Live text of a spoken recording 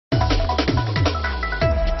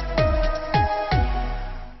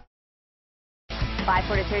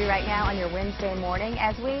4:30 right now on your Wednesday morning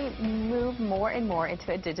as we move more and more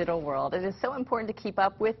into a digital world. It is so important to keep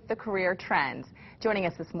up with the career trends. Joining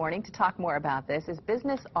us this morning to talk more about this is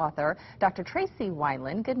business author Dr. Tracy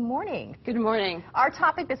Wilen. Good morning. Good morning. Our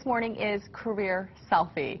topic this morning is career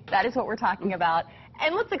selfie. That is what we're talking about.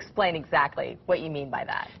 And let's explain exactly what you mean by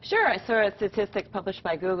that. Sure. I saw a statistic published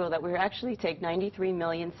by Google that we actually take 93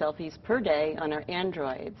 million selfies per day on our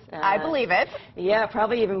Androids. I believe it. Yeah,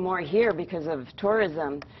 probably even more here because of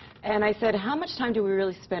tourism. And I said, how much time do we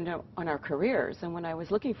really spend on our careers? And when I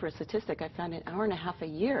was looking for a statistic, I found an hour and a half a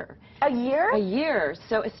year. A year? A year.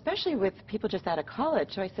 So especially with people just out of college.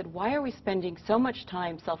 So I said, why are we spending so much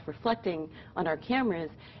time self-reflecting on our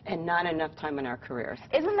cameras and not enough time on our careers?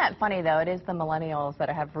 Isn't that funny, though? It is the millennials that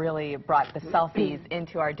have really brought the selfies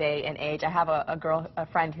into our day and age. I have a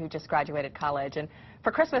friend who just graduated college, and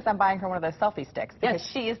for Christmas, I'm buying her one of those selfie sticks because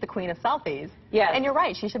she is the queen of selfies. Yes. And you're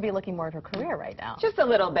right, she should be looking more at her career right now. Just a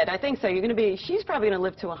little bit. I think so. She's probably going to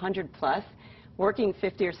live to 100 plus, working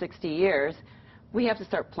 50 or 60 years. We have to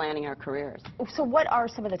start planning our careers. So what are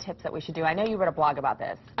some of the tips that we should do? I know you wrote a blog about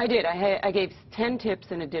this. I did. I gave 10 tips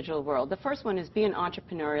in a digital world. The first one is be an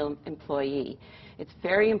entrepreneurial employee. It's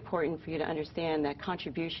very important for you to understand that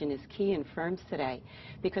contribution is key in firms today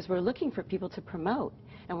because we're looking for people to promote,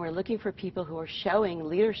 and we're looking for people who are showing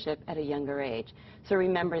leadership at a younger age. So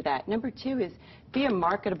remember that. Number two is be a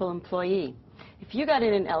marketable employee. If you got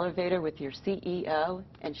in an elevator with your CEO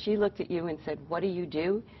and she looked at you and said, what do you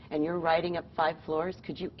do? And you're riding up 5 floors,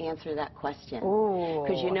 could you answer that question?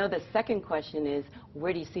 Because you know the second question is,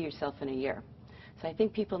 where do you see yourself in a year? So I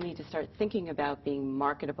think people need to start thinking about being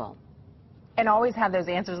marketable. And always have those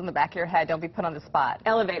answers in the back of your head. Don't be put on the spot.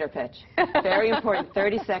 Elevator pitch. Very important.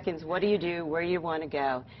 30 seconds. What do you do? Where you want to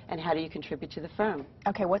go? And how do you contribute to the firm?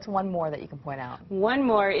 Okay, what's one more that you can point out? One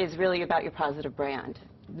more is really about your positive brand.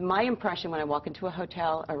 My impression when I walk into a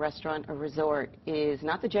hotel, a restaurant, a resort is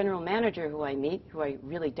not the general manager who I meet, who I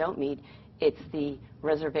really don't meet. It's the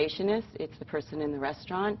reservationist, it's the person in the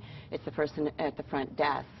restaurant, it's the person at the front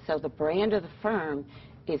desk. So the brand of the firm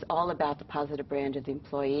is all about the positive brand of the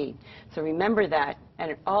employee. So remember that,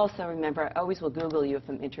 and also remember, I always will Google you if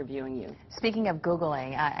I'm interviewing you. Speaking of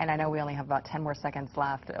Googling, and I know we only have about 10 more seconds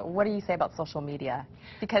left, what do you say about social media?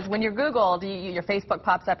 Because when you're Googled, your Facebook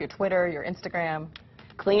pops up, your Twitter, your Instagram.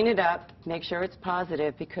 Clean it up, make sure it's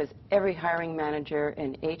positive, because every hiring manager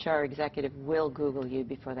and HR executive will Google you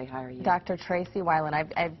before they hire you. Dr. Tracy Wilen,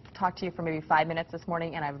 I've talked to you for maybe 5 minutes this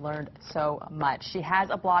morning, and I've learned so much. She has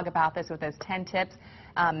a blog about this with those 10 tips,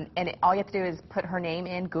 and all you have to do is put her name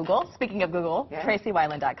in Google. Speaking of Google,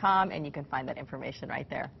 TracyWilen.com, and you can find that information right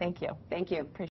there. Thank you. Thank you.